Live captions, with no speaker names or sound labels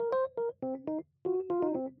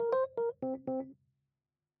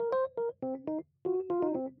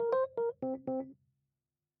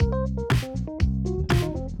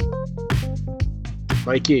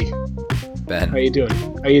Mikey, Ben. how you doing?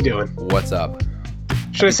 How you doing? What's up?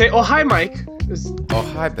 Should I say, oh, hi, Mike? Oh,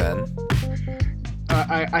 hi, Ben.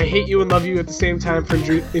 I hate you and love you at the same time for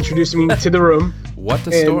introducing me to the room. What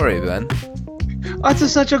the story, Ben? That's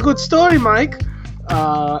such a good story, Mike.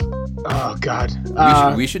 Oh, God.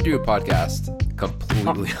 We should do a podcast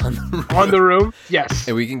completely on the room. On the room? Yes.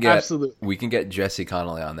 And we can get absolutely. We can get Jesse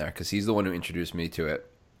Connolly on there because he's the one who introduced me to it.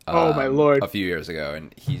 Oh, my Lord. A few years ago,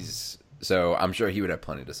 and so I'm sure he would have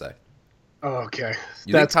plenty to say. Oh, okay.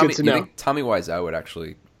 That's good to know. You think Tommy Wiseau would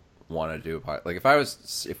actually want to do a podcast? Like,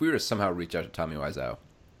 if we were to somehow reach out to Tommy Wiseau,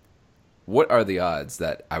 what are the odds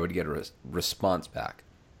that I would get a response back?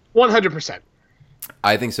 100%.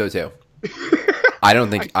 I think so too. I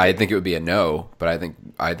think it would be a no, but I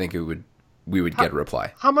think we would get a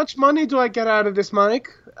reply. How much money do I get out of this, Mike?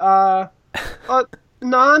 None?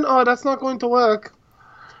 Oh, that's not going to work.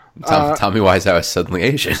 Tommy Wiseau is suddenly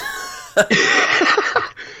Asian.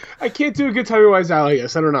 I can't do a good Tommy Wiseau, I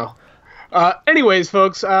guess. I don't know. Anyways,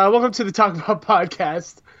 folks, welcome to the Talk About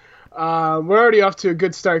podcast. We're already off to a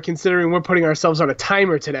good start considering we're putting ourselves on a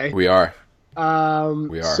timer today. We are.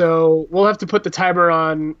 So we'll have to put the timer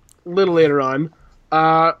on a little later on.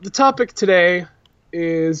 The topic today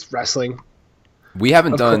is wrestling. We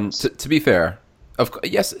haven't done, to be fair,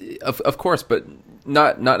 of course, but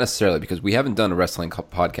not necessarily, because we haven't done a wrestling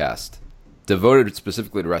podcast devoted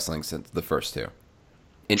specifically to wrestling since the first two.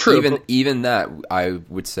 And True, even that, I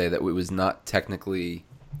would say that it was not technically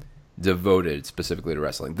devoted specifically to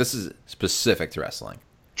wrestling. This is specific to wrestling.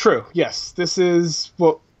 True, yes. This is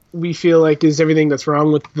what we feel like is everything that's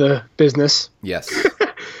wrong with the business. Yes.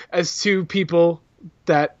 As two people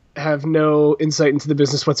that have no insight into the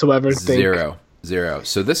business whatsoever. Zero.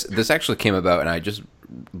 So this actually came about, and I just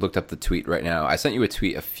looked up the tweet right now. I sent you a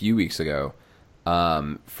tweet a few weeks ago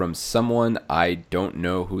from someone. I don't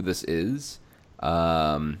know who this is, but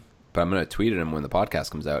I'm going to tweet at him when the podcast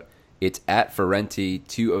comes out. It's at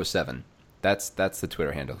Ferenti207. That's the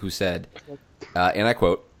Twitter handle. Who said, and I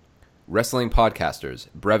quote, "Wrestling podcasters,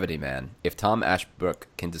 brevity man. If Tom Ashbrook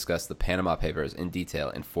can discuss the Panama Papers in detail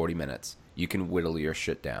in 40 minutes, you can whittle your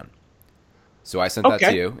shit down." So I sent that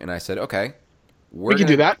to you, and I said, okay, we can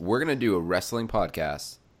do that. We're going to do a wrestling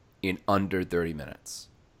podcast in under 30 minutes.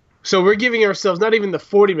 So we're giving ourselves not even the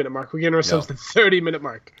 40-minute mark. We're giving ourselves the 30-minute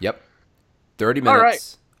mark. Yep. 30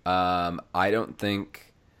 minutes. All right. I don't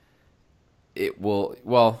think it will.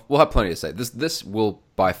 Well, we'll have plenty to say. This will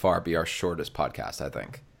by far be our shortest podcast, I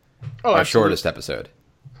think. Oh, our shortest episode.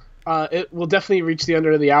 It will definitely reach the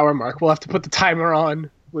under the hour mark. We'll have to put the timer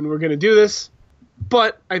on when we're going to do this.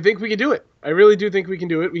 But I think we can do it. I really do think we can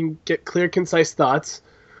do it. We can get clear, concise thoughts.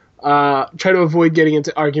 Try to avoid getting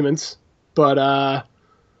into arguments. But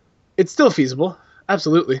it's still feasible.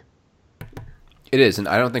 Absolutely. It is, and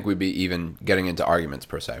I don't think we'd be even getting into arguments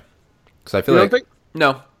per se. Because I feel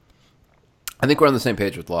no. I think we're on the same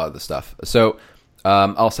page with a lot of the stuff. So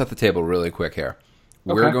I'll set the table really quick here.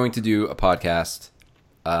 Okay. We're going to do a podcast,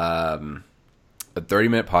 a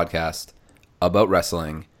 30-minute podcast about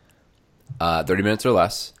wrestling, 30 minutes or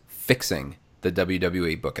less, fixing the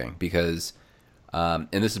WWE booking. Because, and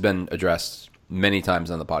this has been addressed many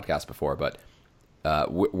times on the podcast before, but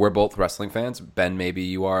we're both wrestling fans. Ben, maybe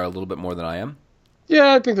you are a little bit more than I am.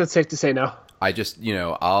 Yeah, I think that's safe to say now. I just,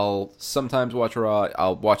 I'll sometimes watch Raw.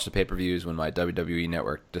 I'll watch the pay-per-views when my WWE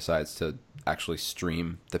network decides to actually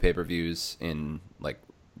stream the pay-per-views in, like,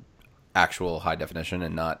 actual high definition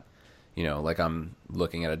and not, like I'm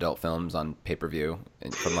looking at adult films on pay-per-view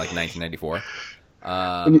from, like, 1994.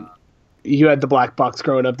 You had the black box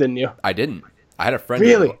growing up, didn't you? I didn't. I had a friend.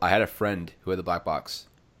 Really? I had a friend who had the black box.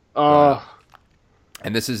 Oh.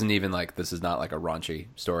 And this is not like a raunchy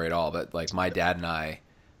story at all, but like my dad and I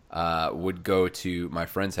would go to my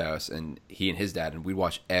friend's house, and he and his dad, and we'd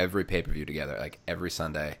watch every pay-per-view together, like every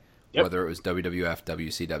Sunday, whether it was WWF,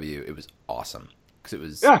 WCW. It was awesome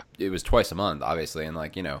because it was twice a month, obviously, and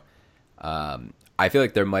like I feel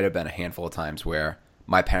like there might have been a handful of times where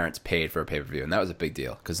my parents paid for a pay-per-view, and that was a big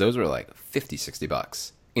deal because those were like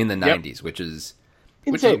 $50-$60 in the 90s, which is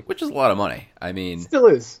a lot of money. I mean, still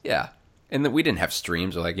is. Yeah. And we didn't have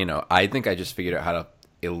streams or I think I just figured out how to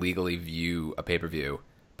illegally view a pay-per-view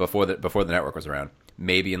before the network was around,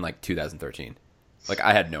 maybe in like 2013. Like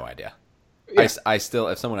I had no idea. Yeah. I still,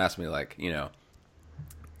 if someone asked me I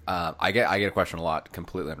get a question a lot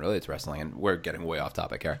completely unrelated to wrestling, and we're getting way off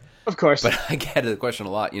topic here. Of course. But I get the question a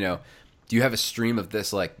lot, do you have a stream of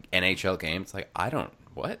this like NHL game? It's like, I don't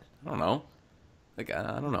know. Like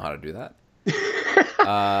I don't know how to do that.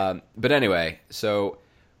 But anyway, so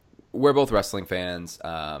we're both wrestling fans.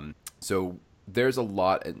 So there's a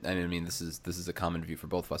lot, and I mean, this is a common view for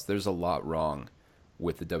both of us. There's a lot wrong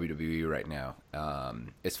with the WWE right now.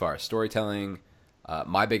 As far as storytelling,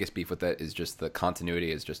 my biggest beef with it is just the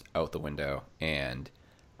continuity is just out the window, and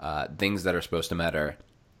things that are supposed to matter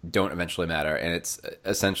don't eventually matter, and it's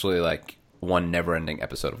essentially like one never-ending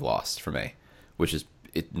episode of Lost for me, which is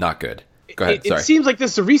not good. Go ahead. It seems like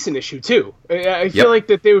this is a recent issue too. I feel like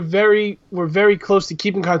that they were very close to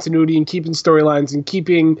keeping continuity and keeping storylines and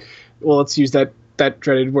keeping, well, let's use that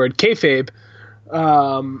dreaded word, kayfabe,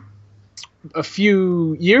 a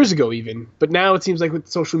few years ago even. But now it seems like with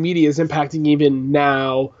social media is impacting even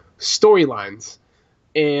now storylines.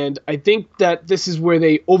 And I think that this is where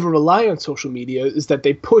they over rely on social media, is that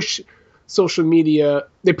they push social media,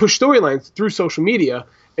 they push storylines through social media,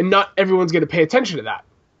 and not everyone's going to pay attention to that.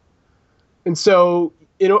 And so,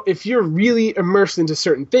 if you're really immersed into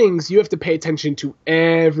certain things, you have to pay attention to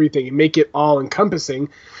everything and make it all encompassing.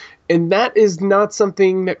 And that is not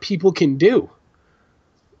something that people can do.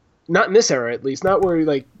 Not in this era, at least. Not where,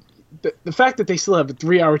 like, the fact that they still have a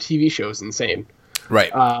 3-hour TV show is insane.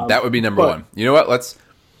 Right. That would be number one. You know what? Let's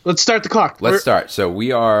start the clock. Let's start. So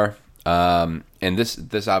we are, and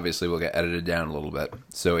this obviously will get edited down a little bit.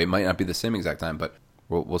 So it might not be the same exact time, but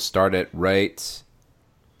we'll start it right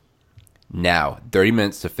now. 30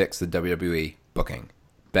 minutes to fix the WWE booking.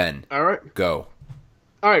 Ben. All right. Go.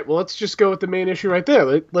 All right. Well, let's just go with the main issue right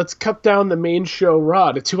there. Let's cut down the main show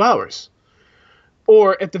Raw to 2 hours.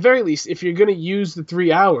 Or at the very least, if you're going to use the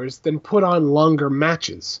 3 hours, then put on longer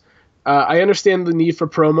matches. I understand the need for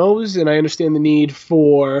promos, and I understand the need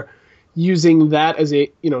for using that as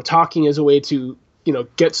talking as a way to,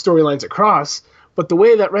 get storylines across. But the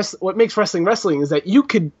way that what makes wrestling is that you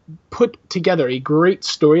could put together a great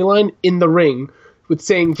storyline in the ring with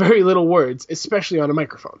saying very little words, especially on a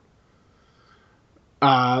microphone.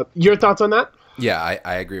 Your thoughts on that? Yeah,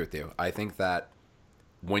 I agree with you. I think that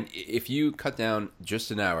if you cut down just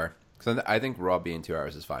an hour, because I think Raw being 2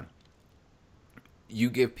 hours is fine, you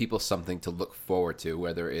give people something to look forward to,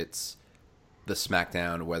 whether it's the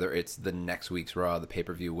SmackDown, whether it's the next week's Raw, the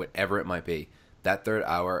pay-per-view, whatever it might be. That third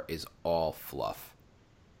hour is all fluff.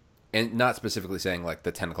 And not specifically saying like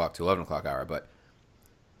the 10 o'clock to 11 o'clock hour, but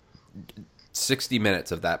 60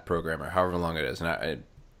 minutes of that program, or however long it is,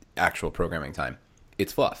 actual programming time,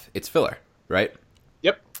 it's fluff. It's filler, right?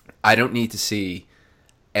 Yep. I don't need to see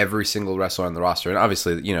every single wrestler on the roster. And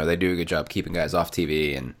obviously, they do a good job keeping guys off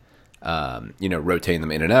TV and, rotating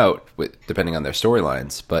them in and out depending on their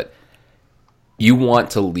storylines. But you want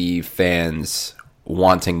to leave fans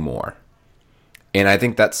wanting more. And I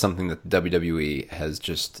think that's something that WWE has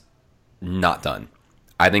just not done.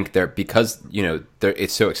 I think because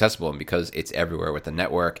it's so accessible, and because it's everywhere with the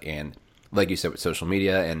network, and like you said with social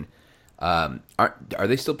media, and are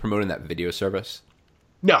they still promoting that video service?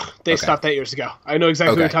 No, they stopped that years ago. I know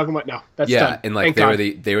exactly what you're talking about now. That's done. And like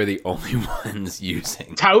they were the only ones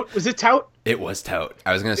using Tout. Was it Tout? It was Tout.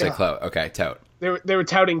 I was gonna say Clout. Okay, Tout. They were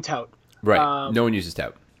touting Tout. Right. No one uses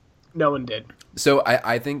Tout. No one did. So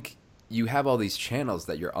I think you have all these channels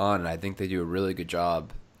that you're on, and I think they do a really good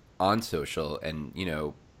job on social, and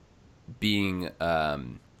being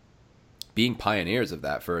pioneers of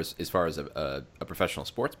that as far as a professional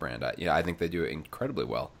sports brand. I think they do it incredibly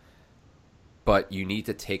well. But you need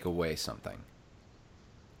to take away something,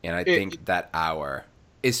 and I think that hour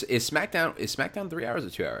is SmackDown 3 hours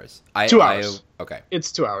or 2 hours? 2 hours. Okay,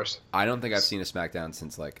 it's 2 hours. I don't think I've seen a SmackDown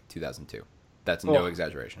since like 2002. That's no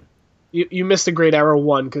exaggeration. You missed a great hour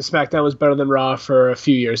one, because SmackDown was better than Raw for a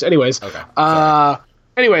few years. Anyways, okay.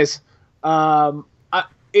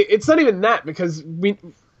 It's not even that, because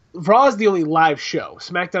Raw is the only live show.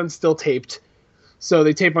 SmackDown's still taped, so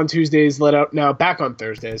they tape on Tuesdays, let out now back on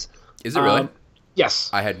Thursdays. Is it really? Yes.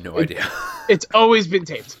 I had no idea. It's always been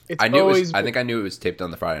taped. I think I knew it was taped on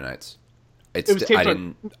the Friday nights. It was taped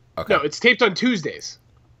No, it's taped on Tuesdays.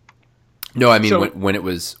 No, I mean when it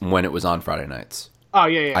was on Friday nights. Oh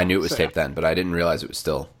yeah. I knew it was taped then, but I didn't realize it was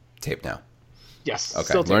still taped now. Yes.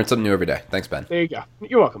 Okay. Learn something new every day. Thanks, Ben. There you go.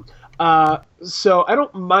 You're welcome. So I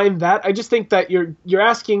don't mind that. I just think that you're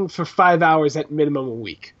asking for 5 hours at minimum a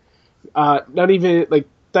week. Not even like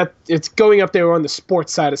that. It's going up there on the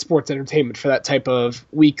sports side of sports entertainment for that type of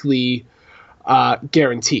weekly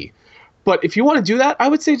guarantee. But if you want to do that, I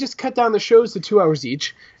would say just cut down the shows to 2 hours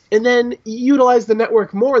each, and then utilize the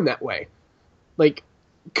network more in that way. Like,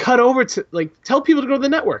 cut over to, like, tell people to go to the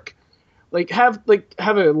network. Have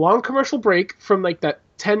a long commercial break from like that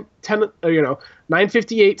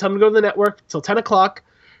 9:58, tell them to go to the network till 10 o'clock.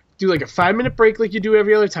 Do like a 5-minute break like you do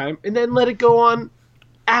every other time, and then let it go on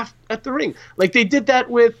at the ring. Like they did that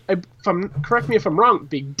with, correct me if I'm wrong,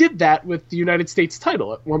 they did that with the United States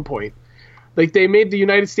title at one point. Like they made the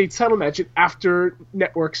United States title match an after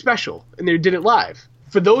network special, and they did it live.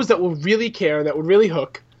 for those that will really care, that would really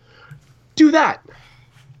hook, do that.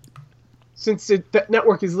 Since that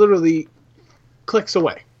network is literally clicks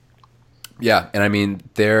away. Yeah, and I mean,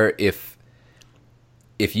 if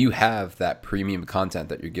you have that premium content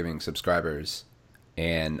that you're giving subscribers,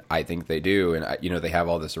 and I think they do, and they have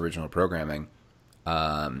all this original programming,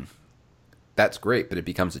 that's great. But it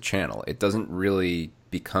becomes a channel. It doesn't really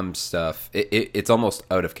become stuff. It's almost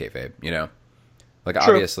out of kayfabe, Like,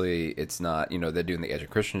 True. Obviously, it's not. They're doing the Edge of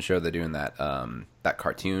Christian show. They're doing that that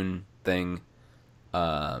cartoon thing.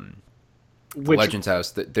 Legends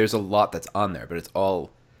House. There's a lot that's on there, but it's all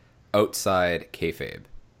outside kayfabe,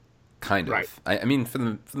 kind of. Right. I mean, for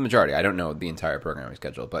the majority, I don't know the entire programming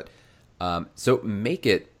schedule, but so make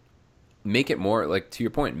it more like, to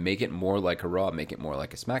your point, make it more like a Raw, make it more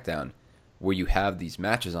like a SmackDown, where you have these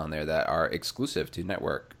matches on there that are exclusive to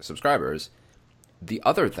network subscribers. The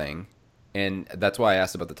other thing, and that's why I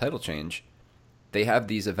asked about the title change, they have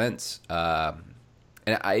these events, and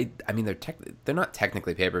I mean they're not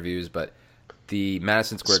technically pay-per-views, but the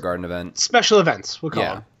Madison Square Garden event. Special events, we'll call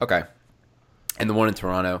them. Okay. And the one in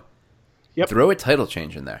Toronto. Yep. Throw a title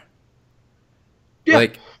change in there. Yeah.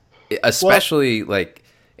 Like, especially,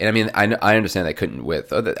 and I mean, I understand they couldn't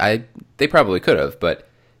they probably could have, but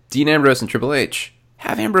Dean Ambrose and Triple H,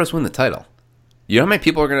 have Ambrose win the title. You know how many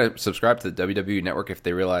people are going to subscribe to the WWE Network if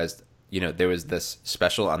they realized, there was this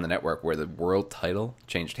special on the network where the world title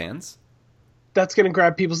changed hands? That's going to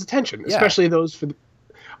grab people's attention, especially those for the...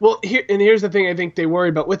 Well, here's the thing I think they worry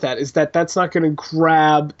about with that is that that's not going to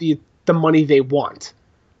grab the money they want.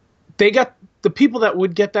 They got the people that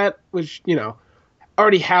would get that, which,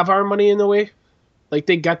 already have our money in the way. Like,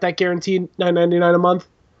 they got that guaranteed $9.99 a month.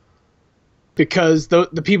 Because the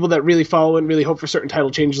people that really follow and really hope for certain title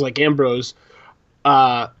changes like Ambrose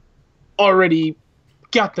already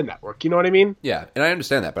got the network. You know what I mean? Yeah, and I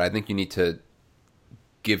understand that, but I think you need to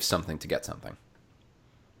give something to get something.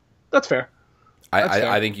 That's fair.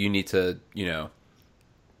 I think you need to,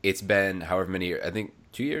 it's been however many years, I think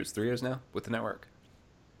 2 years, 3 years now with the network.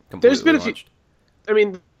 There's been a few, I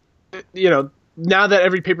mean, now that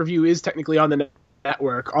every pay-per-view is technically on the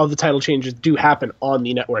network, all the title changes do happen on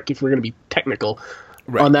the network if we're going to be technical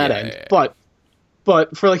on that end. Yeah.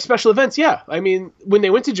 But for special events, I mean, when they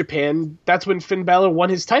went to Japan, that's when Finn Balor won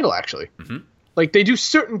his title, actually. Mm-hmm. Like, they do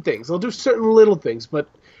certain things. They'll do certain little things, but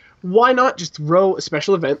why not just throw a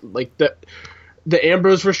special event like the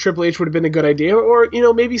Ambrose versus Triple H would have been a good idea, or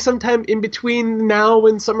maybe sometime in between now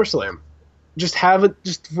and SummerSlam, just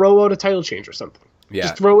throw out a title change or something. Yeah,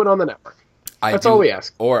 just throw it on the network. That's all we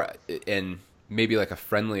ask. And maybe like a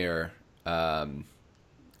friendlier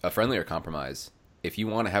compromise. If you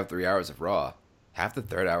want to have 3 hours of Raw, have the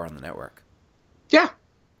third hour on the network. Yeah,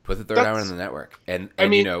 put the third hour on the network, and I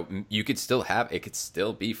mean, you could still it could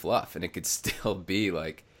still be fluff, and it could still be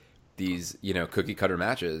like these cookie cutter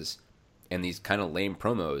matches and these kind of lame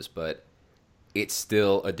promos, but it's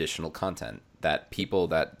still additional content that people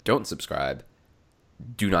that don't subscribe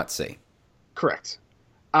do not see. Correct.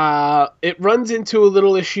 It runs into a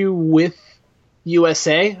little issue with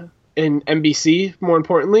USA and NBC, more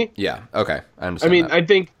importantly. Yeah, okay. I understand. I mean, I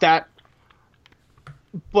think that,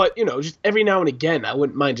 but, just every now and again, I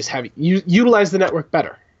wouldn't mind just having utilize the network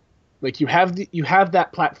better. Like, you have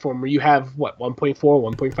that platform where you have, 1.4,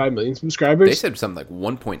 1.5 million subscribers? They said something like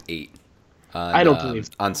 1.8. I don't believe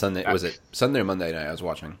on Sunday. Was it Sunday or Monday night? I was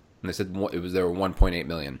watching, and they said there were 1.8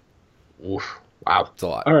 million. Oof! Wow, it's a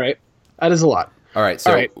lot. All right, that is a lot. All right,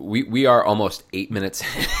 so we are almost 8 minutes.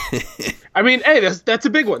 I mean, hey, that's a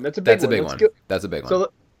big one. That's a big one. That's a big one.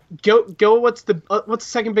 So go. What's the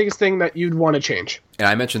second biggest thing that you'd want to change? And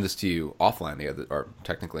I mentioned this to you offline or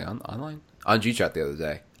technically online on GChat the other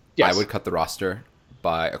day. Yes. I would cut the roster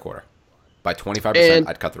by a quarter, by 25%.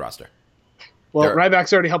 I'd cut the roster. Well,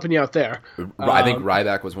 Ryback's already helping you out there. I think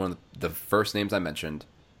Ryback was one of the first names I mentioned.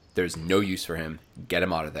 There's no use for him. Get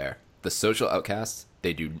him out of there. The social outcasts,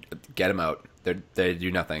 get him out. They do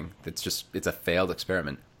nothing. It's a failed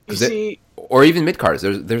experiment. Or even mid-carders.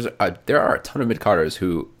 There are a ton of mid-carders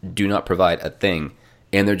who do not provide a thing,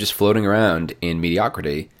 and they're just floating around in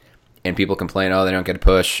mediocrity. And people complain, they don't get a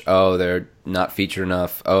push. They're not featured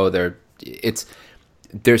enough.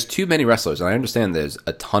 There's too many wrestlers, and I understand there's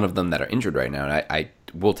a ton of them that are injured right now, and I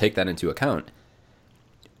will take that into account.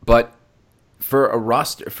 But for a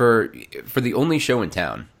roster, for the only show in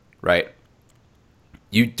town, right?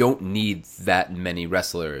 You don't need that many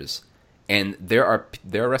wrestlers, and there are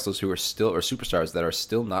wrestlers who are superstars that are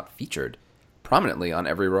still not featured prominently on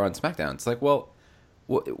every Raw and SmackDown. It's like, well,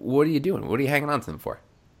 what are you doing? What are you hanging on to them for?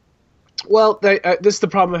 Well, this is the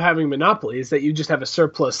problem of having monopoly, is that you just have a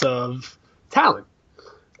surplus of talent.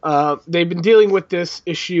 They've been dealing with this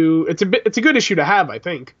issue. It's a good issue to have, I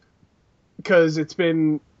think, because it's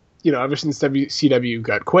been, ever since WCW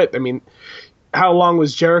got quit. I mean, how long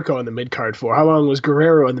was Jericho on the mid card for? How long was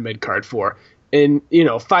Guerrero on the mid card for? And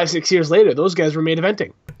 5-6 years later, those guys were main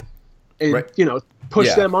eventing, and right.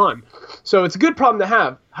 push them on. So it's a good problem to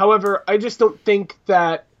have. However, I just don't think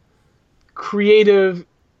that creative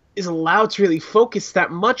is allowed to really focus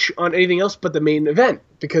that much on anything else but the main event,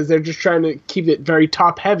 because they're just trying to keep it very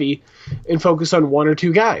top heavy and focus on one or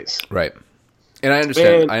two guys. Right. And I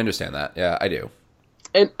understand that. Yeah, I do.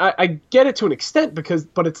 And I get it to an extent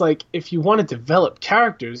but it's like, if you want to develop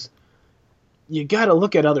characters, you got to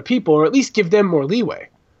look at other people, or at least give them more leeway.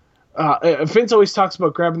 Vince always talks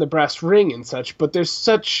about grabbing the brass ring and such, but there's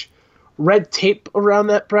such red tape around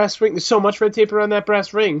that brass ring. There's so much red tape around that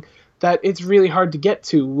brass ring that it's really hard to get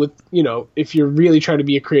to with, if you're really trying to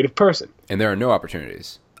be a creative person. And there are no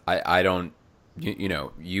opportunities. I don't,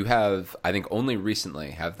 you have, I think only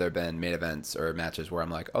recently have there been main events or matches where I'm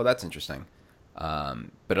like, oh, that's interesting.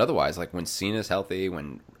 But otherwise, like when Cena's healthy,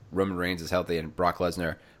 when Roman Reigns is healthy, and Brock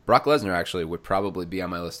Lesnar actually would probably be on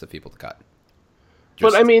my list of people to cut.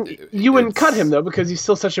 But I mean, you wouldn't cut him though, because he's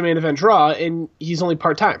still such a main event draw, and he's only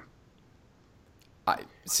part-time.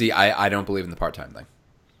 I don't believe in the part-time thing.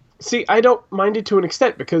 See, I don't mind it to an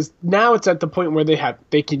extent, because now it's at the point where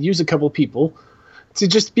they can use a couple people to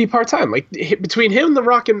just be part-time. Like between him, The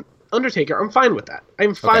Rock, and Undertaker, I'm fine with that.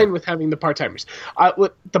 I'm fine with having the part-timers.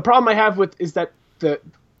 What the problem I have with is that the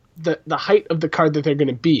height of the card that they're going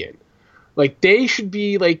to be in. Like they should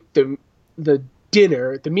be like the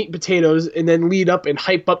dinner, the meat and potatoes, and then lead up and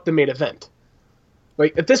hype up the main event.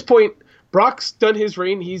 Like at this point, Brock's done his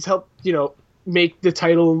reign. He's helped, make the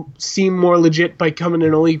title seem more legit by coming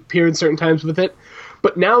and only appearing certain times with it.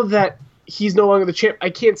 But now that he's no longer the champ,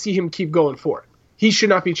 I can't see him keep going for it. He should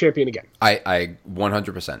not be champion again. I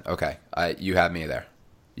 100%. Okay. You have me there.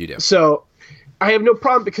 You do. So I have no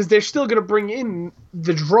problem, because they're still going to bring in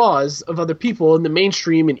the draws of other people in the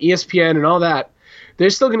mainstream and ESPN and all that.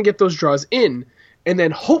 They're still going to get those draws in, and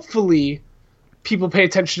then hopefully people pay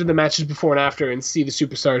attention to the matches before and after and see the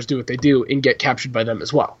superstars do what they do and get captured by them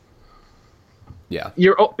as well. Yeah.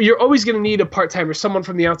 You're always going to need a part-timer, someone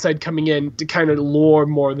from the outside coming in to kind of lure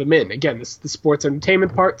more of them in. Again, this is the sports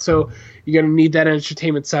entertainment part, so you're going to need that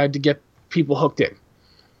entertainment side to get people hooked in.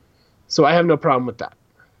 So I have no problem with that.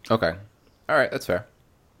 Okay. All right, that's fair.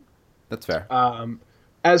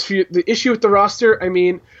 As for the issue with the roster, I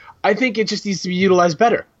mean, I think it just needs to be utilized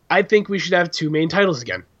better. I think we should have 2 main titles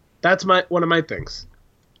again. That's one of my things.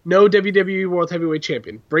 No WWE World Heavyweight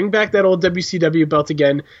Champion. Bring back that old WCW belt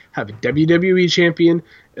again. Have a WWE Champion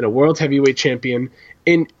and a World Heavyweight Champion,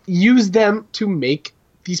 and use them to make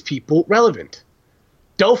these people relevant.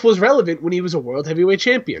 Dolph was relevant when he was a World Heavyweight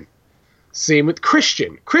Champion. Same with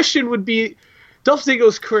Christian. Christian would be... Dolph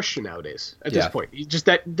Ziggler's Christian nowadays at this point. He's just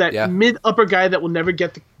that mid-upper guy that will never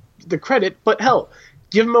get the credit, but hell,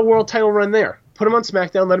 give him a world title run there. Put him on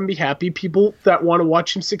SmackDown, let him be happy. People that want to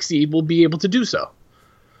watch him succeed will be able to do so.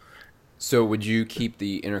 So would you keep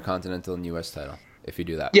the Intercontinental and U.S. title if you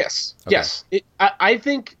do that? Yes. Okay. Yes. I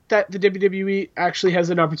think that the WWE actually has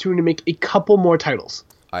an opportunity to make a couple more titles.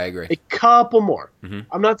 I agree. A couple more.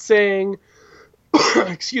 Mm-hmm. I'm not saying...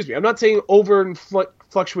 excuse me. I'm not saying over and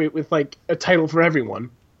fluctuate with like a title for everyone.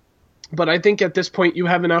 But I think at this point you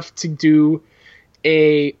have enough to do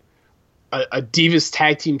a Divas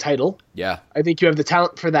tag team title. Yeah. I think you have the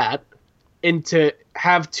talent for that. And to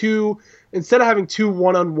have 2... Instead of having 2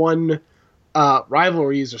 one-on-one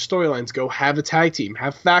rivalries or storylines go, have a tag team,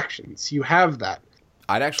 have factions. You have that.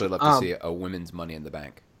 I'd actually love to see a women's Money in the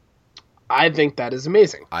Bank. I think that is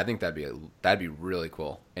amazing. I think that'd be really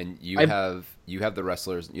cool. And you have the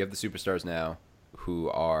wrestlers, you have the superstars now who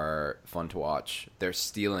are fun to watch. They're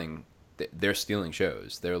stealing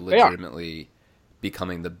shows. They're legitimately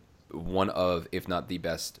becoming the one of, if not the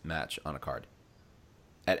best match on a card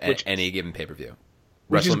at any given pay-per-view.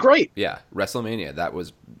 Which is great. Yeah, WrestleMania. That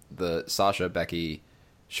was the Sasha, Becky,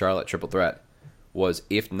 Charlotte triple threat. Was,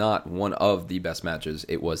 if not one of the best matches,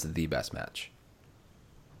 it was the best match.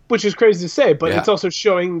 Which is crazy to say, but it's also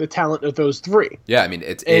showing the talent of those 3. Yeah, I mean,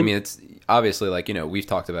 it's obviously like, we've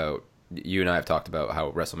talked about, you and I have talked about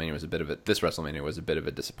how WrestleMania was this WrestleMania was a bit of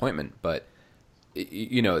a disappointment, but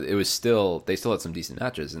it was still, they still had some decent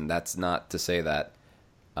matches, and that's not to say that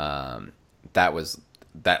that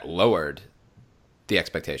lowered the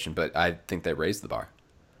expectation, but I think they raised the bar.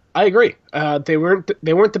 I agree. They weren't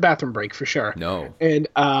the bathroom break for sure. No. And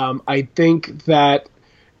I think that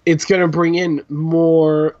it's going to bring in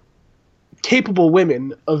more capable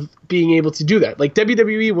women of being able to do that. Like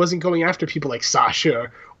WWE wasn't going after people like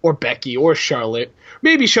Sasha or Becky or Charlotte.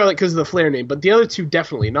 Maybe Charlotte because of the Flair name, but the other two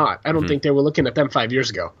definitely not. I don't think they were looking at them 5 years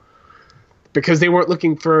ago because they weren't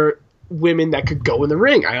looking for women that could go in the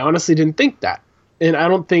ring. I honestly didn't think that. And I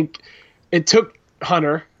don't think it took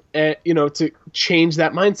Hunter, to change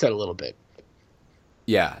that mindset a little bit.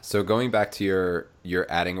 Yeah, so going back to your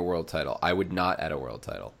adding a world title, I would not add a world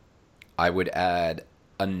title. I would add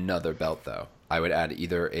another belt, though. I would add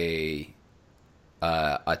either a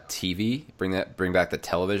TV, bring back the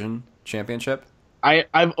television championship.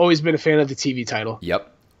 I've always been a fan of the TV title.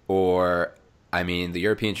 Yep. Or, I mean, the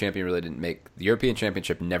European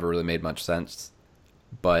Championship never really made much sense.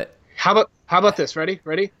 But how about this? Ready?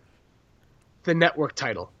 The network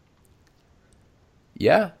title.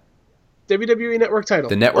 Yeah. WWE network title.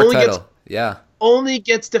 The network title. Only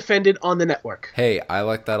gets defended on the network. Hey, I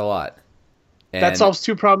like that a lot. And that solves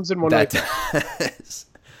two problems in one night.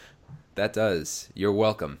 That does. You're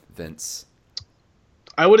welcome, Vince.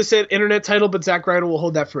 I would have said internet title, but Zack Ryder will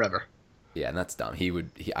hold that forever. Yeah, and that's dumb.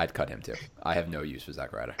 I'd cut him too. I have no use for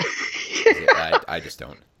Zack Ryder. I just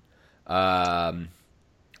don't.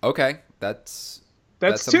 Okay, that's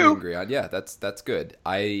something two. we agree on. Yeah, that's good.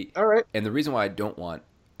 All right. And the reason why I don't want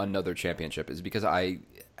another championship is because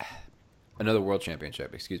another world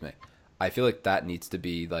championship. Excuse me. I feel like that needs to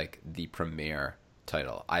be like the premier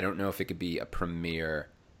title. I don't know if it could be a premier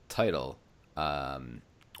title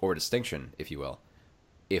or distinction, if you will,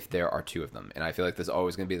 if there are two of them. And I feel like there's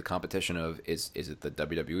always going to be the competition of is it the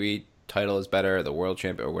WWE title is better, the world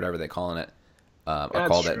champion, or whatever they're calling it, or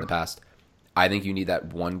called it in the past. I think you need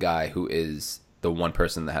that one guy who is the one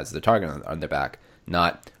person that has the target on their back.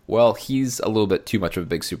 Not, well, he's a little bit too much of a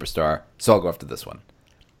big superstar, so I'll go after this one.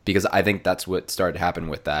 Because I think that's what started to happen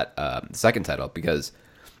with that second title. Because,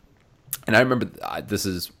 and I remember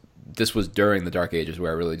this was during the Dark Ages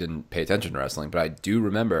where I really didn't pay attention to wrestling, but I do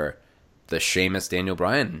remember the Sheamus Daniel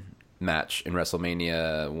Bryan match in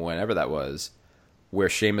WrestleMania, whenever that was, where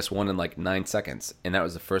Sheamus won in like 9 seconds, and that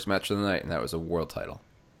was the first match of the night, and that was a world title.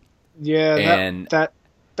 Yeah, and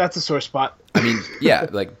that's a sore spot. I mean, yeah,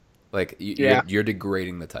 you're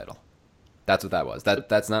degrading the title. That's what that was.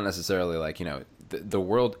 That's not necessarily like, the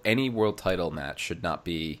world, any world title match should not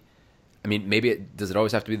be, I mean, maybe does it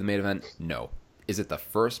always have to be the main event? No. Is it the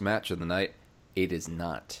first match of the night? It is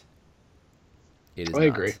not. It is I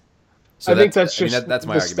agree. So I think that's just that's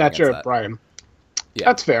my the argument stature against of Bryan. Yeah.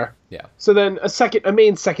 That's fair. Yeah. So then a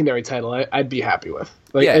main secondary title I'd be happy with.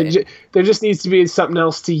 There just needs to be something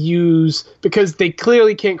else to use because they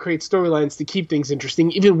clearly can't create storylines to keep things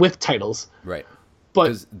interesting, even with titles. Right.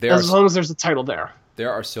 But as long as there's a title there.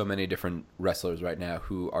 There are so many different wrestlers right now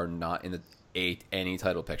who are not in any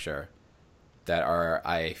title picture that are,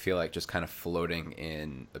 I feel like, just kind of floating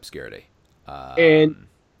in obscurity. And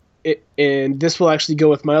this will actually go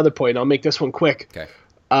with my other point. I'll make this one quick. Okay.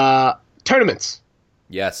 Tournaments.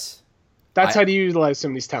 Yes. That's how to utilize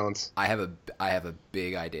some of these talents. I have a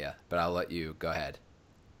big idea, but I'll let you go ahead.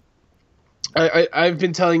 I've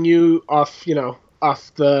been telling you off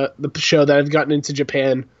the show that I've gotten into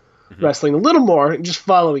Japan wrestling a little more and just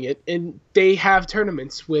following it, and they have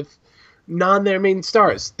tournaments with their main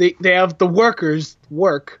stars. They have the workers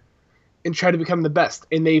work and try to become the best,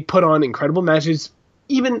 and they put on incredible matches,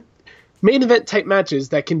 even main event type matches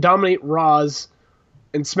that can dominate Raws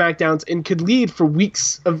and SmackDowns and could lead for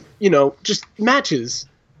weeks of just matches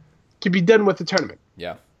could be done with the tournament.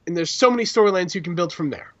 Yeah, and there's so many storylines you can build from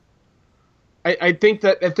there. I think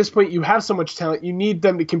that at this point you have so much talent, you need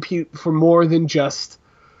them to compete for more than just,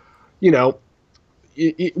 we know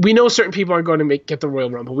certain people aren't going to get the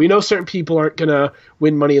Royal Rumble. We know certain people aren't going to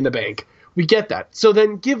win Money in the Bank. We get that. So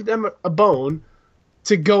then give them a bone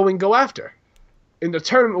to go after. And the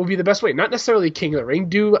tournament will be the best way. Not necessarily King of the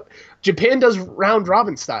Ring. Japan does round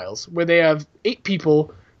robin styles where they have 8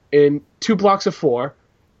 people in 2 blocks of 4,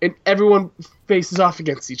 and everyone faces off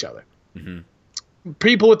against each other. Mm-hmm.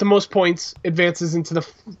 People with the most points advances into the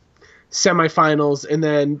semifinals, and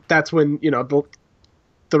then that's when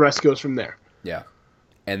the rest goes from there. Yeah,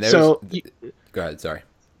 and there's go ahead. Sorry,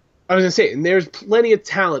 I was gonna say, and there's plenty of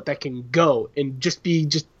talent that can go and just be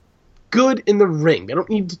good in the ring. They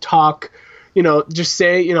don't need to talk. Just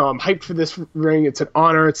say, I'm hyped for this ring. It's an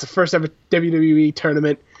honor. It's the first ever WWE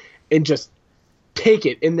tournament, and just take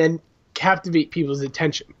it and then captivate people's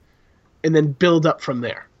attention, and then build up from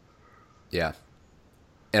there. Yeah.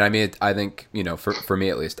 And I mean, I think, for me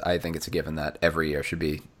at least, I think it's a given that every year should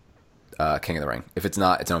be King of the Ring. If it's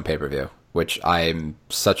not its own pay-per-view, which I'm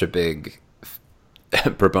such a big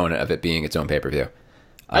proponent of it being its own pay-per-view.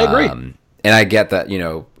 I agree. And I get that,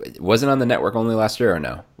 was it on the network only last year or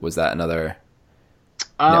no? Was that another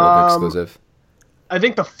network exclusive? I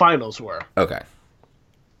think the finals were. Okay.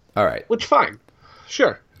 All right. Which, fine.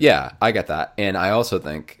 Sure. Yeah, I get that. And I also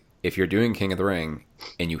think if you're doing King of the Ring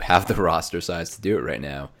and you have the roster size to do it right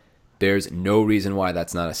now, there's no reason why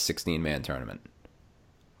that's not a 16-man tournament.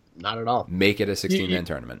 Not at all. Make it a 16-man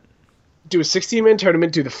tournament. Do a 16-man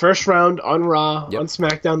tournament, do the first round on Raw, on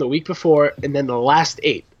SmackDown the week before, and then the last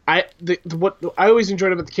 8. What I always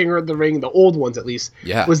enjoyed about the King of the Ring, the old ones at least,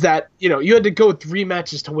 was that, you had to go 3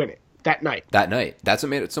 matches to win it that night. That's what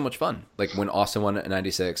made it so much fun. Like when Austin won at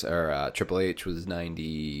 96, or Triple H was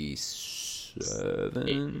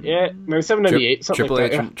 97. Yeah, 97, 98, something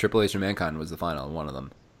like that. Triple H and Mankind was the final, one of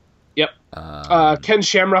them. Yep. Ken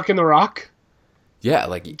Shamrock and The Rock. Yeah,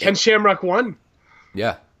 like Ken Shamrock won.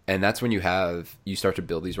 Yeah, and that's when you start to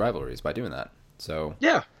build these rivalries by doing that. So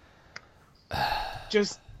yeah,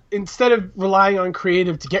 just instead of relying on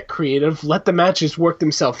creative to get creative, let the matches work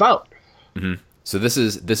themselves out. Mm-hmm. So this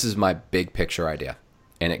is my big picture idea,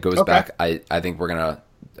 and it goes back. I think we're gonna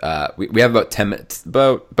we have about 10 minutes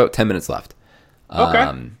about 10 minutes left. Okay,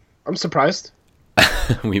 I'm surprised.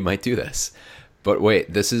 We might do this, but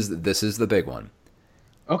wait, this is the big one.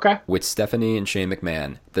 Okay. With Stephanie and Shane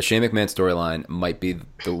McMahon, the Shane McMahon storyline might be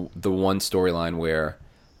the one storyline where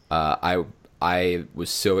I was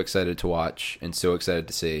so excited to watch and so excited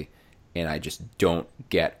to see, and I just don't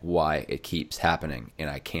get why it keeps happening, and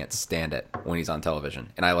I can't stand it when he's on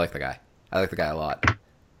television. And I like the guy. I like the guy a lot,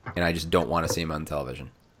 and I just don't want to see him on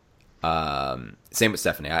television. Same with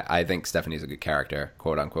Stephanie. I think Stephanie's a good character,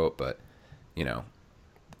 quote unquote, but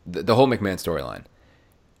the whole McMahon storyline.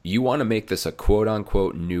 You want to make this a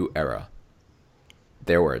quote-unquote new era.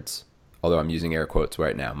 Their words. Although I'm using air quotes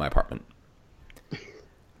right now in my apartment.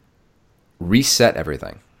 Reset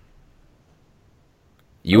everything.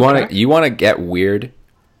 You want to get weird,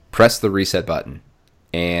 press the reset button.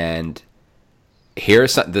 And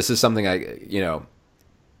this is something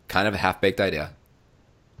kind of a half-baked idea.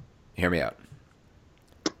 Hear me out.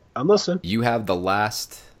 I'm listening. You have the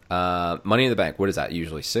last Money in the Bank. What is that?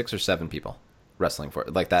 Usually 6 or 7 people wrestling for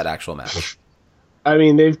it, like that actual match. I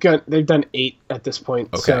mean, they've done 8 at this point.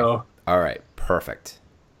 Okay. So all right, perfect.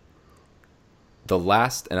 The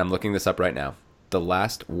last, and I'm looking this up right now, the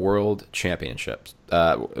last world championships,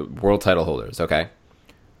 world title holders. Okay,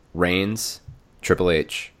 Reigns, Triple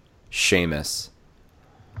H, Sheamus,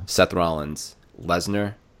 Seth Rollins,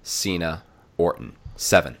 Lesnar, Cena, Orton.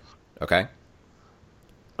 7. Okay.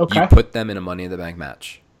 You put them in a Money in the Bank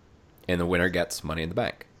match, and the winner gets Money in the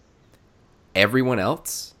Bank. Everyone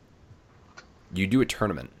else, you do a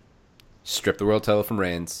tournament. Strip the world title from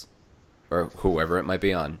Reigns, or whoever it might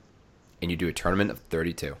be on, and you do a tournament of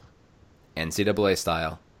 32, NCAA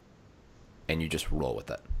style, and you just roll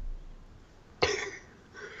with it.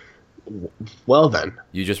 Well then.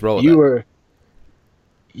 You just roll with it.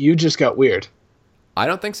 You just got weird. I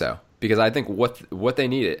don't think so, because I think what they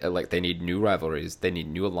need, like they need new rivalries, they need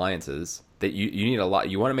new alliances. That you need a lot.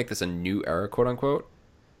 You want to make this a new era, quote unquote.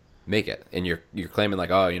 Make it, and you're claiming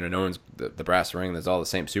like, oh, no one's the brass ring. There's all the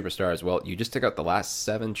same superstars. Well, you just took out the last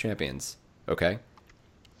 7 champions, okay?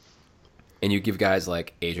 And you give guys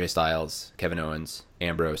like AJ Styles, Kevin Owens,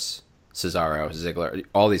 Ambrose, Cesaro, Ziggler,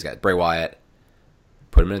 all these guys, Bray Wyatt,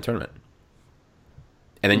 put them in a tournament,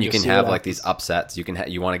 and then you can have like these upsets. You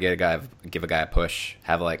can you want to give a guy a push,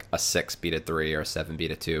 have like a 6 beat a 3 or a 7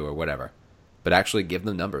 beat a 2 or whatever, but actually give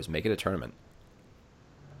them numbers, make it a tournament.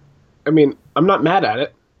 I mean, I'm not mad at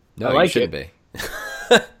it. No, I like you shouldn't it.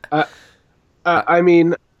 be. I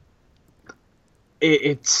mean,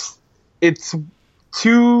 it's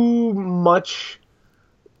too much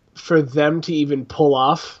for them to even pull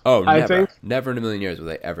off. Oh, never. I think Never in a million years will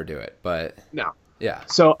they ever do it. But no. Yeah.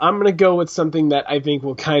 So I'm gonna go with something that I think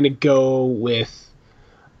will kind of go with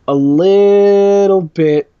a little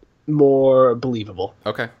bit more believable.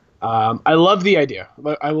 Okay. I love the idea.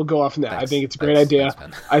 I will go off on that. Thanks. I think it's a great idea.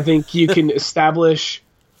 Thanks, I think you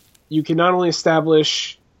can not only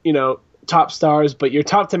establish, top stars, but your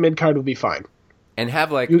top to mid card will be fine. And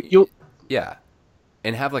have like you yeah,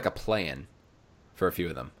 and have like a play-in for a few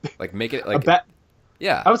of them. Like make it like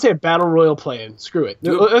yeah. I would say a battle royal play-in. Screw it.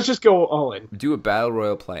 Let's just go all in. Do a battle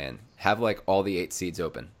royal play-in. Have like all the 8 seeds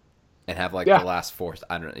open, and have like the last 4.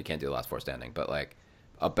 I don't know. You can't do the last 4 standing, but like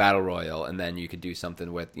a battle royal, and then you could do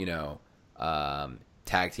something with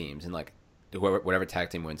tag teams, and like whatever tag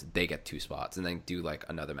team wins, they get 2 spots, and then do like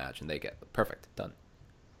another match, and they get perfect done.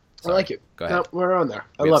 Sorry. I like it. Go ahead. No, we're on there.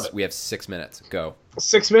 I love it. We have 6 minutes. Go.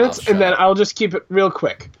 6 minutes, and then I'll just keep it real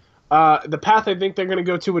quick. The path I think they're going to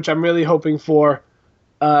go to, which I'm really hoping for,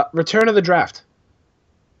 return of the draft,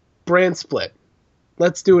 brand split.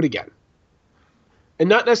 Let's do it again. And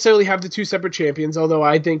not necessarily have the 2 separate champions, although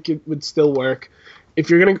I think it would still work. if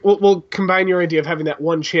you're gonna, we'll combine your idea of having that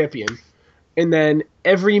one champion, and then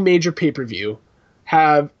every major pay-per-view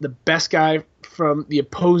have the best guy from the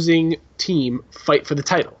opposing team fight for the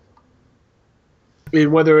title.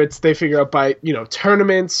 And whether it's they figure out by,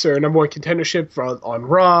 tournaments or number one contendership on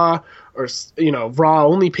Raw, or, Raw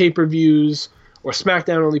only pay-per-views or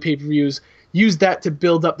SmackDown only pay-per-views, use that to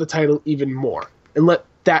build up the title even more and let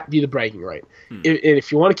that be the bragging right. And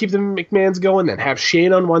if you want to keep the McMahons going, then have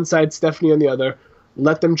Shane on one side, Stephanie on the other.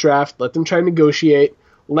 Let them draft, let them try and negotiate,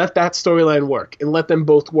 let that storyline work, and let them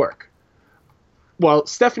both work. Well,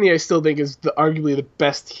 Stephanie, I still think, is arguably the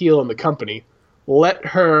best heel in the company. Let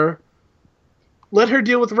her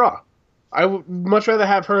deal with Raw. I would much rather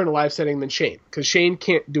have her in a live setting than Shane, because Shane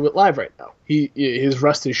can't do it live right now. His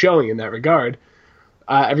rust is showing in that regard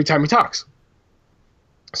every time he talks.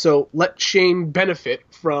 So let Shane benefit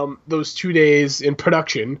from those 2 days in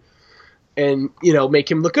production and, make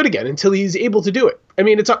him look good again until he's able to do it. I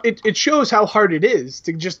mean, it shows how hard it is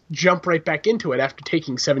to just jump right back into it after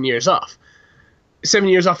taking 7 years off. 7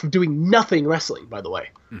 years off of doing nothing wrestling, by the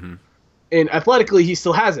way. Mm-hmm. And athletically, he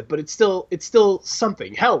still has it, but it's still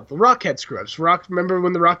something. Hell, The Rock had screw-ups. Remember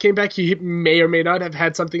when The Rock came back, he may or may not have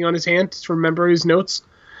had something on his hand to remember his notes.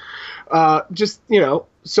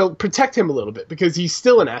 So protect him a little bit, because he's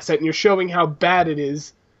still an asset, and you're showing how bad it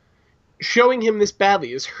is. Showing him this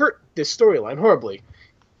badly has hurt this storyline horribly,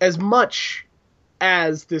 as much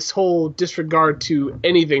as this whole disregard to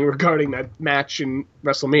anything regarding that match in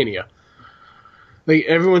WrestleMania. Like,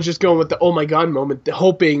 everyone's just going with the oh my god moment,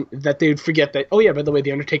 hoping that they would forget that, oh yeah, by the way,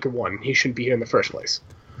 The Undertaker won. He shouldn't be here in the first place.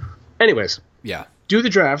 Anyways. Yeah. Do the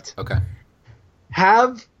draft. Okay.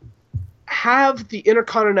 Have the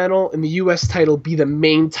Intercontinental and the U.S. title be the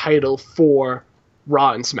main title for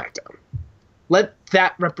Raw and SmackDown. Let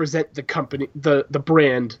that represent the company, the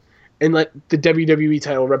brand, and let the WWE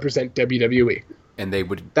title represent WWE. And they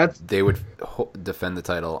would defend the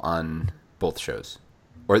title on both shows.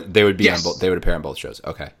 Or they would be on both. They would appear on both shows.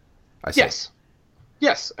 Okay, I see.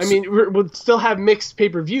 Yes. I mean, we'll still have mixed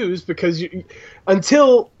pay-per-views, because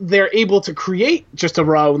until they're able to create just a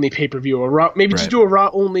Raw only pay-per-view, or Raw, maybe just do a Raw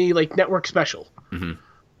only network special. Mm-hmm.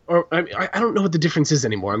 Or I don't know what the difference is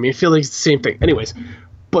anymore. I mean, I feel like it's the same thing. Anyways,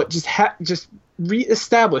 but just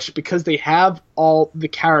reestablish, because they have all the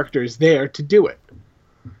characters there to do it,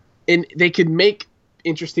 and they could make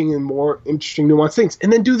interesting and more interesting, nuanced things,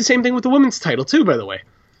 and then do the same thing with the women's title too. By the way.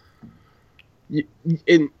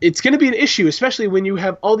 And it's going to be an issue, especially when you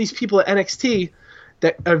have all these people at NXT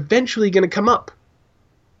that are eventually going to come up.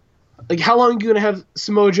 Like, how long are you going to have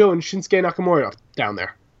Samoa Joe and Shinsuke Nakamura down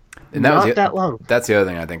there? And Not that long. That's the other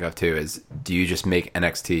thing I think of, too, is do you just make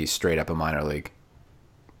NXT straight up a minor league?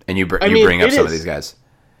 And you bring up some of these guys.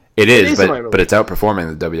 It is, but it's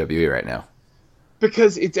outperforming the WWE right now.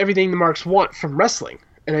 Because it's everything the marks want from wrestling.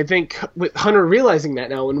 And I think with Hunter realizing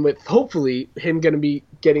that now, and with hopefully him going to be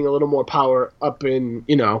getting a little more power up in,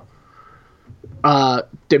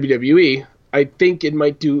 WWE, I think it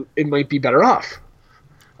might be better off.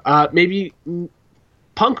 Maybe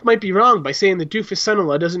Punk might be wrong by saying the doofus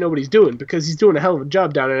son-in-law doesn't know what he's doing, because he's doing a hell of a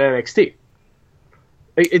job down at NXT.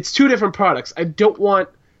 It's two different products.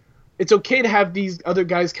 It's okay to have these other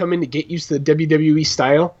guys come in to get used to the WWE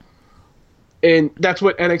style, and that's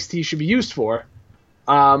what NXT should be used for.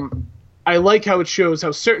 I like how it shows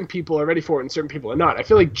how certain people are ready for it and certain people are not. I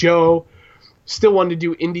feel like Joe still wanted to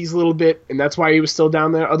do indies a little bit, and that's why he was still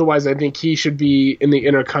down there. Otherwise, I think he should be in the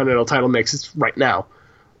Intercontinental title mix right now,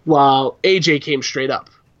 while AJ came straight up.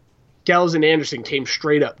 Gallows and Anderson came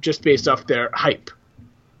straight up just based off their hype.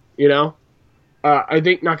 I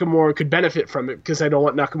think Nakamura could benefit from it, because I don't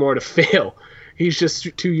want Nakamura to fail. He's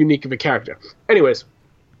just too unique of a character. Anyways,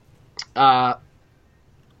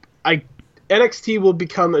 NXT will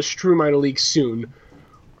become a true minor league soon,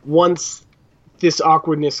 once this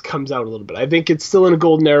awkwardness comes out a little bit. I think it's still in a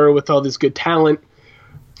golden era with all this good talent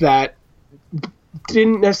that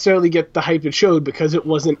didn't necessarily get the hype it showed, because it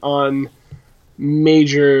wasn't on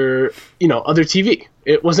major, other TV.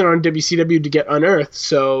 It wasn't on WCW to get unearthed,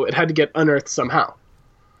 so it had to get unearthed somehow.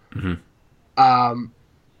 Mm-hmm.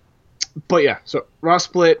 But yeah, so Raw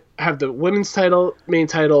split, have the women's title, main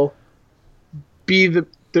title, be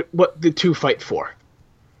what the two fight for.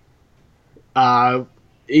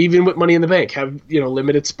 Even with Money in the Bank, have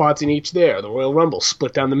limited spots in each there. The Royal Rumble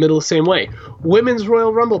split down the middle the same way. Women's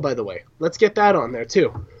Royal Rumble, by the way, let's get that on there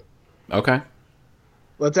too. Okay,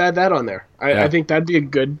 let's add that on there. I think that'd be a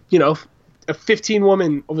good, a 15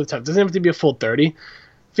 woman over the top. It doesn't have to be a full 30.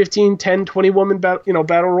 15, 10, 20 woman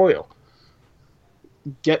battle royal.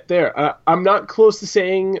 get there. I'm not close to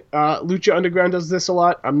saying Lucha Underground does this a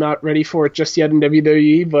lot. I'm not ready for it just yet in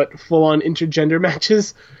WWE, but full-on intergender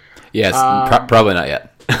matches. Yes, probably not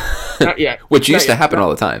yet. Not yet. Which used to happen all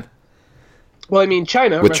the time. Well, I mean,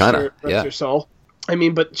 Chyna. With Chyna, yeah. Her soul. I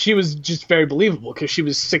mean, but she was just very believable because she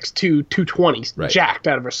was 6'2", 220, right. Jacked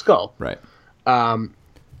out of her skull. Right.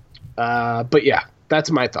 But yeah, that's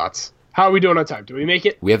my thoughts. How are we doing on time? Do we make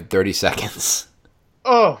it? We have 30 seconds.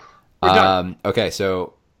 Oh, we're done. Okay,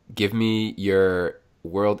 so give me your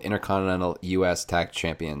World Intercontinental U.S. Tag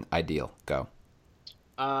Champion ideal. Go.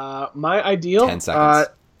 My ideal? 10 seconds.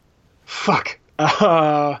 Fuck.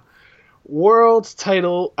 World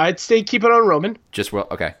title, I'd say keep it on Roman. Just world,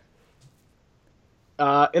 okay.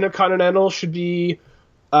 Intercontinental should be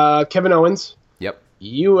Kevin Owens. Yep.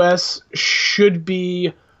 U.S. should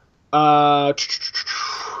be... God,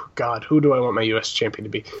 who do I want my U.S. champion to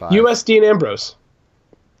be? 5. U.S. Dean Ambrose.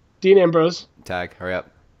 Dean Ambrose. Tag, hurry up.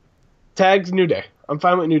 Tag, New Day. I'm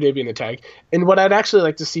fine with New Day being the tag. And what I'd actually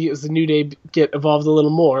like to see is the New Day get evolved a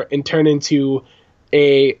little more and turn into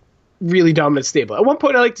a really dominant stable. At one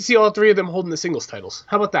point, I'd like to see all three of them holding the singles titles.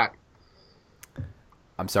 How about that?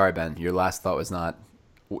 I'm sorry, Ben. Your last thought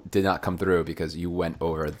did not come through because you went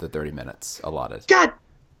over the 30 minutes allotted. God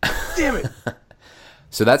damn it.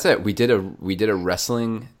 So that's it. We did a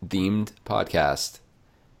wrestling themed podcast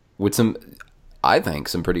with some, I think,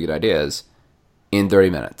 some pretty good ideas in 30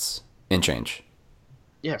 minutes and change.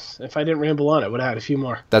 Yes. If I didn't ramble on, I would have had a few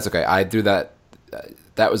more. That's okay. I threw that.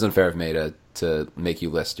 That was unfair of me to make you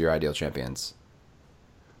list your ideal champions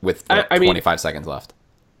with 25 seconds left.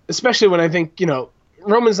 Especially when I think,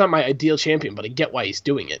 Roman's not my ideal champion, but I get why he's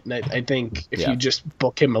doing it. And I think if you just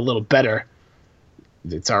book him a little better,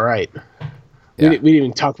 it's all right. Yeah. We didn't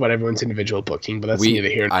even talk about everyone's individual booking, but that's neither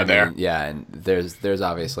here nor there. Yeah, and there's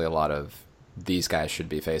obviously a lot of these guys should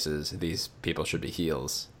be faces, these people should be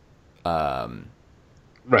heels.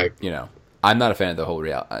 Right. I'm not a fan of the whole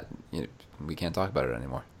we can't talk about it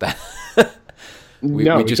anymore. we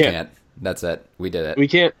just can't. That's it. We did it. We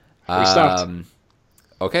can't. We stopped.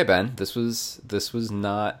 Okay, Ben. This was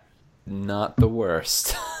not the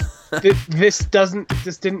worst. This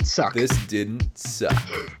didn't suck. This didn't suck.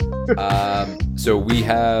 So we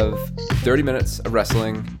have 30 minutes of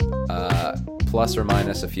wrestling, plus or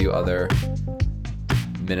minus a few other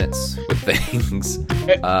minutes with things.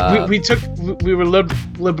 We were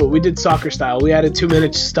liberal. We did soccer style. We added 2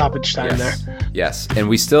 minutes stoppage time there. Yes, and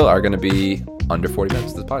we still are going to be under 40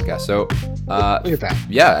 minutes of this podcast. So look at that.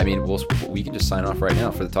 Yeah, I mean, we can just sign off right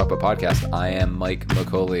now for the Talk About Podcast. I am Mike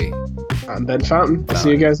McCauley. I'm Ben Fountain. I'll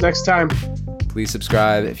see you guys next time. Please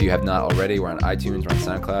subscribe if you have not already. We're on iTunes, we're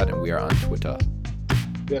on SoundCloud, and we are on Twitter.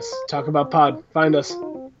 Yes, Talk About Pod. Find us.